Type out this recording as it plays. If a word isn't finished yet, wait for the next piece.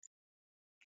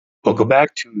Welcome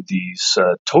back to the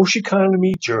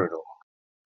SatoshiConomy Journal.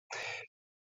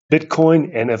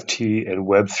 Bitcoin, NFT, and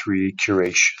Web3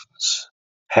 curations.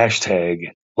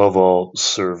 Hashtag love all,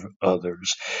 serve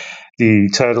others. The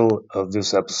title of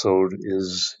this episode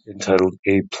is entitled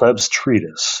A Pleb's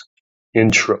Treatise,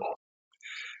 Intro.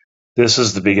 This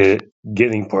is the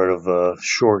beginning part of a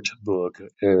short book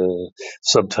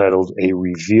subtitled A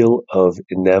Reveal of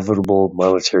Inevitable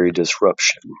Monetary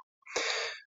Disruption.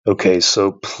 Okay,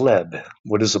 so pleb.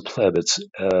 What is a pleb? It's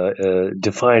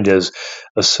defined as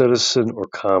a citizen or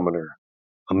commoner,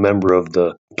 a member of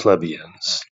the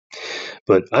plebeians.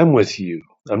 But I'm with you.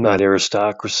 I'm not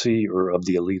aristocracy or of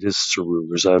the elitists or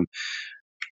rulers. I'm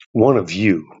one of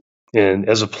you. And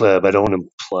as a pleb, I don't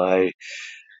imply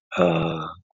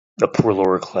a poor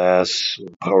lower class,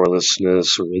 or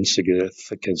powerlessness, or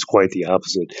insignificance. Quite the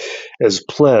opposite. As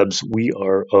plebs, we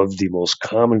are of the most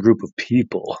common group of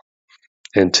people.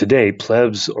 And today,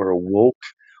 plebs are a woke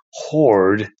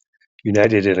horde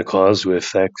united in a cause to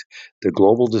effect the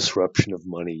global disruption of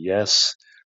money. Yes,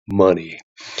 money.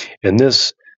 And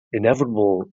this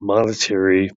inevitable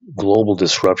monetary global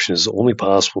disruption is only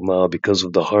possible now because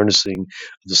of the harnessing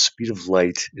of the speed of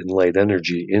light and light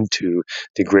energy into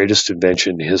the greatest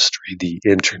invention in history, the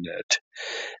internet.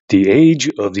 The age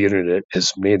of the internet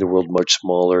has made the world much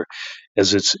smaller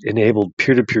as it's enabled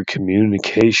peer-to-peer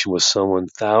communication with someone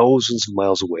thousands of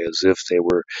miles away as if they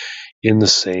were in the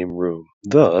same room.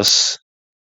 Thus,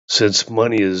 since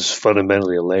money is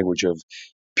fundamentally a language of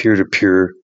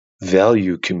peer-to-peer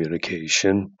value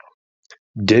communication,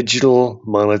 digital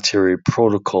monetary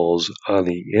protocols on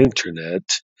the internet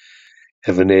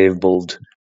have enabled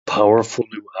powerful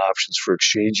new options for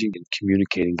exchanging and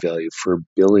communicating value for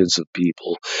billions of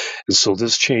people. And so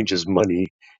this changes money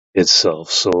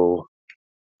itself. So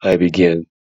I begin.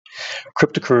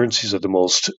 Cryptocurrencies are the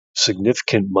most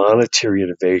significant monetary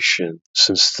innovation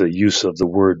since the use of the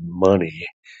word money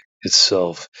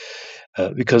itself,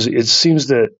 because it seems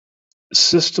that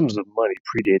systems of money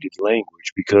predated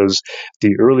language, because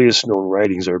the earliest known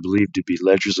writings are believed to be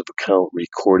ledgers of account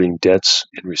recording debts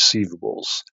and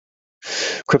receivables.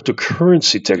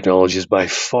 Cryptocurrency technology is by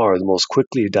far the most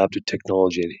quickly adopted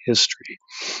technology in history.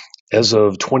 As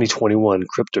of 2021,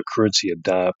 cryptocurrency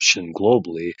adoption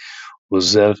globally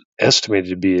was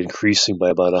estimated to be increasing by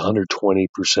about 120%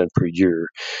 per year,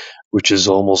 which is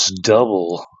almost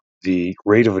double the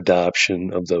rate of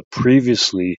adoption of the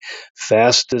previously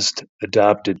fastest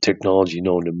adopted technology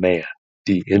known to man,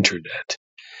 the internet.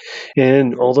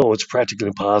 And although it's practically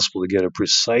impossible to get a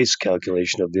precise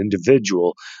calculation of the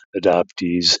individual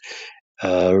adoptees,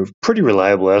 pretty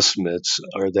reliable estimates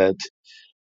are that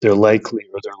there likely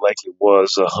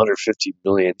was 150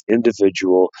 million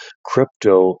individual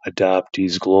crypto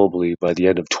adoptees globally by the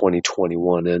end of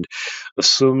 2021, and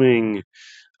assuming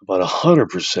about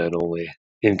 100% only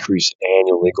increase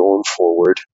annually going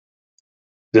forward.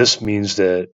 This means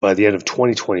that by the end of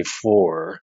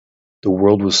 2024, the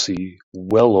world will see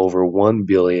well over 1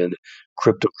 billion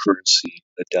cryptocurrency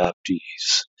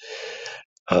adoptees.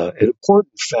 An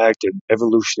important fact and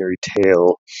evolutionary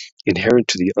tale inherent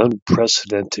to the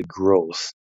unprecedented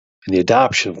growth and the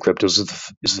adoption of cryptos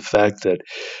is the fact that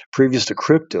previous to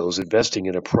cryptos, investing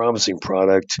in a promising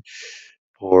product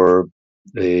or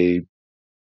a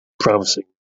promising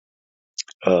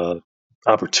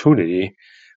opportunity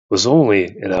was only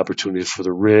an opportunity for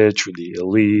the rich or the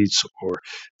elites or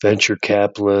venture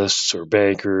capitalists or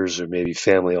bankers or maybe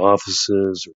family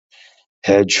offices or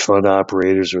hedge fund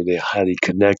operators or the highly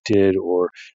connected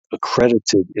or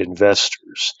accredited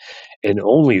investors. And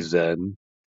only then,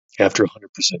 after 100%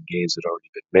 gains had already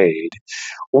been made,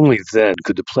 only then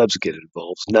could the plebs get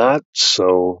involved. Not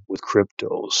so with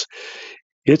cryptos.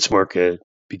 Its market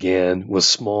began with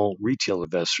small retail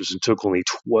investors and took only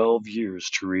 12 years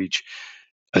to reach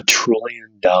 $1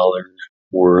 trillion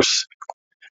worth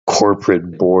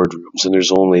corporate boardrooms. And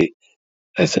there's only,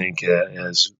 I think,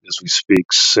 as we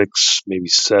speak, 6, maybe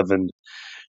 7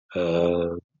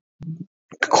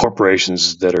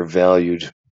 corporations that are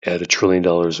valued at $1 trillion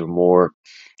or more,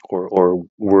 or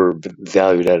were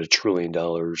valued at $1 trillion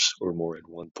or more at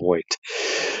one point.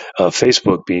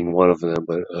 Facebook being one of them,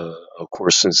 but of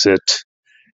course, since it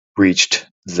reached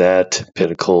that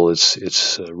pinnacle,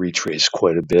 it's retraced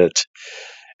quite a bit,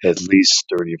 at least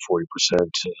 30 or 40%,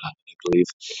 I believe.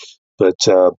 But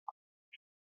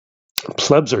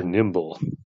plebs are nimble,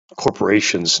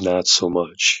 corporations not so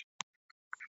much,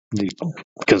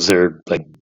 because they're like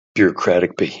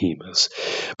bureaucratic behemoths.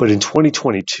 But in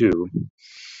 2022,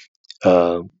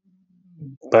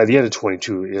 by the end of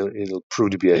 22, it'll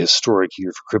prove to be a historic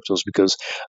year for cryptos, because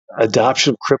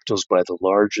Adoption of cryptos by the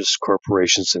largest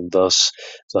corporations and thus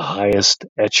the highest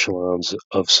echelons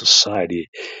of society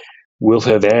will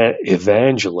have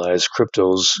evangelized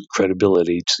crypto's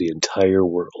credibility to the entire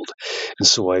world. And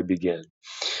so I begin.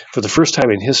 For the first time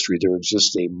in history, there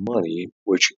exists a money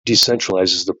which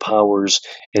decentralizes the powers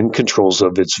and controls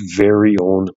of its very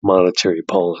own monetary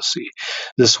policy.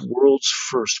 This world's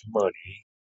first money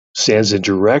stands in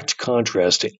direct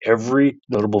contrast to every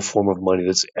notable form of money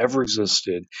that's ever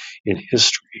existed in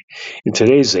history. In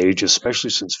today's age, especially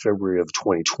since February of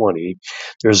 2020,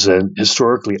 there's an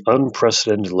historically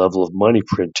unprecedented level of money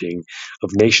printing of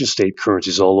nation-state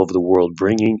currencies all over the world,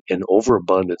 bringing an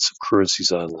overabundance of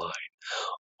currencies online,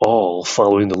 all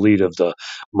following the lead of the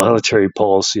monetary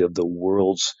policy of the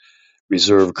world's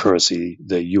reserve currency,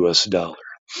 the US dollar.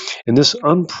 And this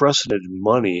unprecedented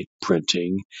money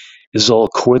printing is all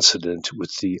coincident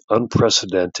with the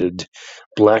unprecedented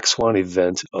black swan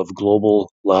event of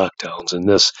global lockdowns. And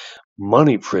this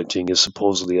money printing is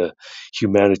supposedly a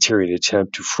humanitarian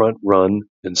attempt to front run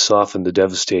and soften the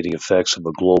devastating effects of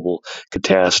a global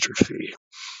catastrophe.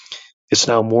 It's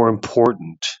now more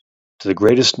important to the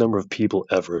greatest number of people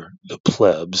ever, the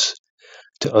plebs,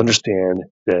 to understand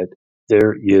that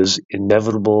there is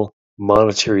inevitable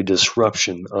monetary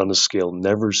disruption on a scale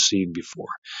never seen before.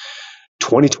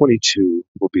 2022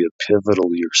 will be a pivotal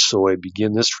year, so I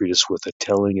begin this treatise with a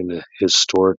telling and a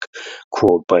historic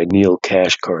quote by Neil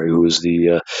Kashkari, who is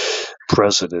the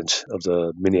president of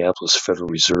the Minneapolis Federal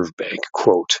Reserve Bank.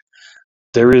 Quote,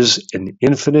 "There is an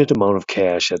infinite amount of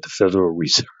cash at the Federal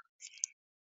Reserve.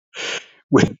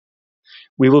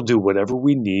 We will do whatever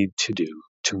we need to do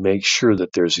to make sure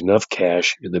that there's enough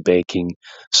cash in the banking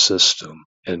system."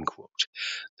 End quote.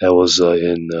 That was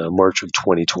in March of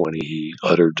 2020. He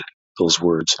uttered those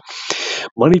words.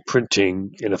 Money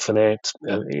printing in a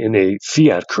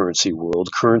fiat currency world,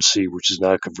 currency which is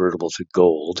not convertible to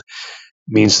gold,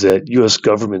 means that U.S.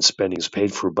 government spending is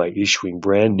paid for by issuing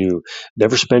brand new,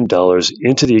 never spent dollars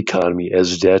into the economy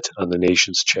as debt on the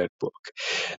nation's checkbook.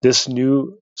 This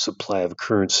new supply of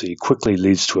currency quickly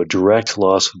leads to a direct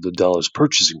loss of the dollar's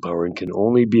purchasing power and can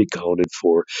only be accounted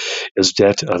for as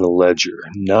debt on a ledger,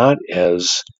 not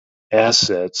as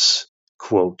assets,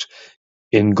 quote,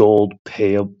 in gold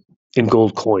coin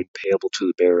payable to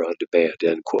the bearer on demand,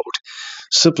 end quote.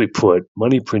 Simply put,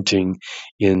 money printing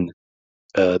in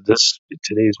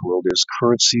today's world is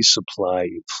currency supply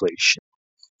inflation.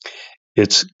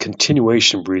 Its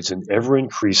continuation breeds an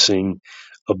ever-increasing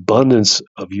abundance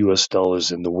of U.S.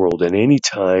 dollars in the world. And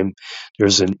anytime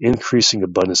there's an increasing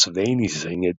abundance of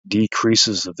anything, it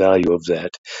decreases the value of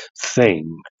that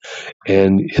thing.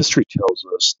 And history tells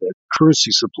us that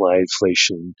currency supply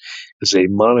inflation as a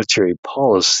monetary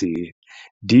policy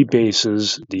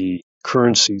debases the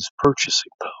currency's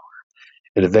purchasing power.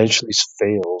 It eventually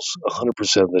fails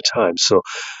 100% of the time. So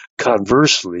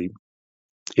conversely,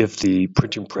 if the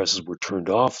printing presses were turned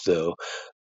off, though,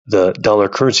 the dollar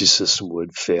currency system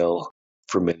would fail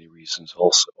for many reasons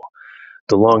also.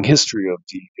 The long history of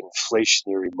the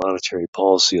inflationary monetary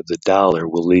policy of the dollar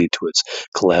will lead to its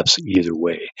collapse either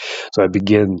way. So I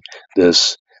begin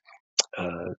this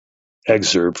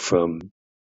excerpt from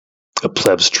a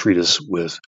plebs treatise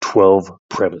with 12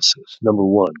 premises. Number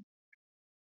one,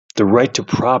 the right to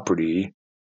property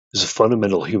is a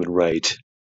fundamental human right,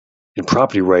 and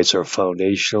property rights are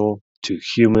foundational to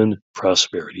human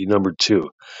prosperity. Number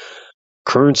two,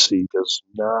 currency does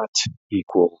not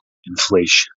equal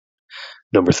inflation.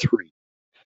 Number three,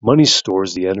 money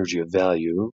stores the energy of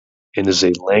value and is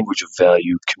a language of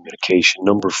value communication.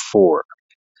 Number four,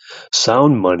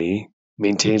 sound money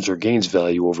maintains or gains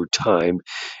value over time,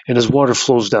 and as water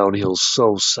flows downhill,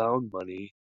 so sound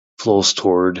money flows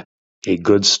toward a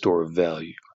good store of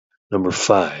value. Number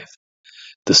five,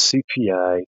 the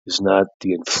CPI is not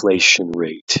the inflation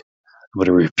rate. I'm going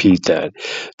to repeat that.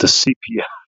 The CPI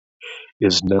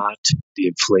is not the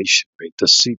inflation rate. The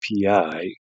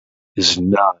CPI is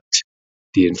not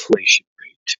the inflation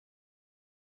rate.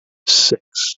 6.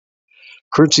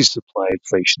 Currency supply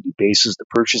inflation debases the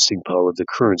purchasing power of the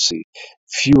currency,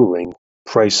 fueling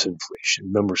price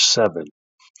inflation. Number 7.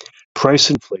 Price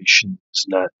inflation is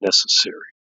not necessary.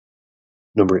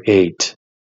 Number 8.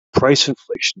 Price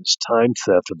inflation is time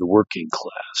theft of the working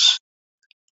class.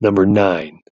 Number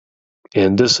 9.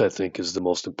 And this, I think, is the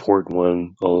most important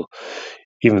one,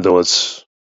 even though it's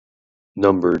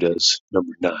numbered as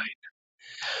number 9.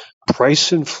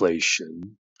 Price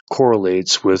inflation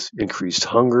correlates with increased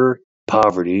hunger,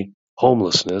 poverty,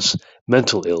 homelessness,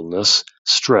 mental illness,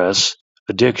 stress,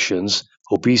 addictions,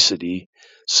 obesity,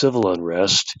 civil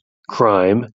unrest,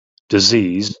 crime,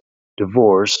 disease,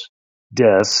 divorce,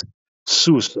 death,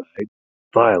 suicide,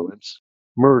 violence,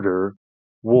 murder,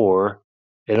 war,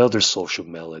 and other social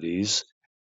maladies,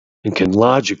 and can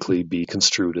logically be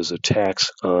construed as a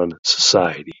tax on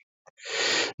society.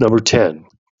 Number 10,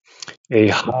 a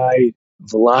high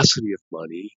velocity of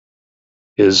money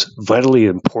is vitally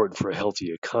important for a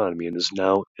healthy economy and is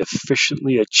now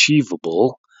efficiently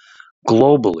achievable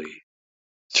globally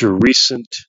through recent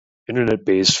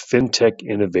internet-based fintech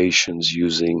innovations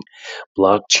using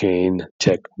blockchain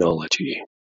technology.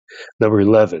 Number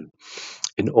 11,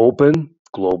 an open,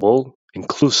 global,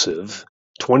 inclusive,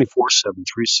 24/7,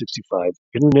 365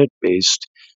 internet-based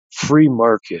free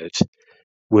market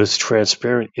with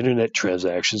transparent internet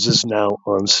transactions is now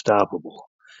unstoppable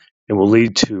and will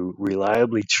lead to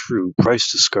reliably true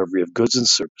price discovery of goods and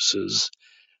services,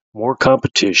 more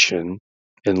competition,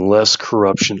 and less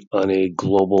corruption on a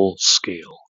global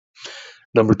scale.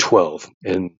 Number 12,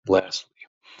 and lastly,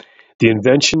 the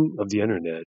invention of the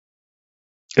internet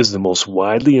is the most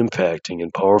widely impacting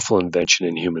and powerful invention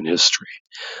in human history.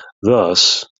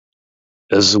 Thus,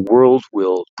 as the world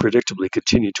will predictably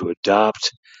continue to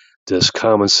adopt this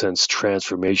common sense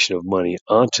transformation of money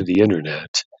onto the Internet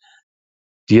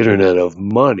of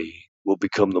Money will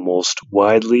become the most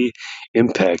widely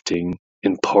impacting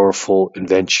and powerful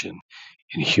invention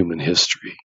in human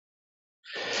history.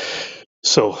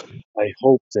 So I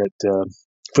hope that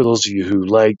for those of you who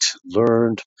liked,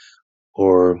 learned,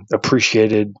 or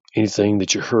appreciated anything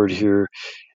that you heard here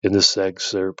in this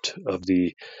excerpt of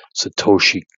the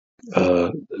Satoshi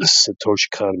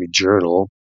SatoshiConomy Journal,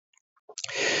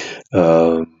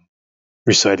 uh,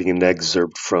 reciting an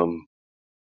excerpt from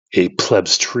a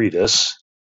plebs treatise,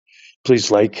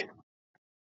 please like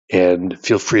and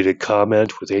feel free to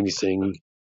comment with anything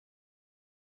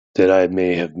that I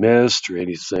may have missed or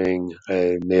anything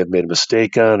I may have made a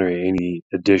mistake on or any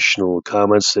additional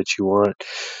comments that you want.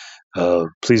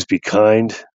 Please be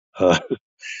kind, uh,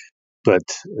 but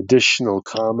additional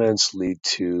comments lead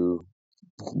to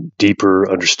deeper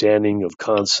understanding of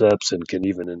concepts and can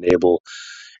even enable,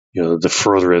 the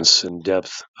furtherance and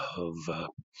depth of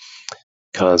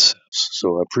concepts.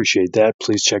 So I appreciate that.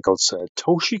 Please check out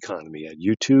SatoshiConomy at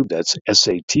YouTube. That's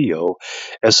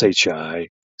SatoshiConomy.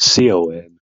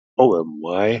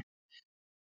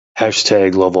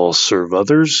 Hashtag love all, serve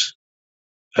others.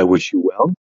 I wish you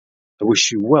well. I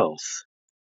wish you wealth.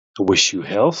 I wish you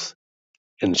health.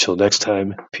 And until next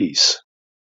time, peace.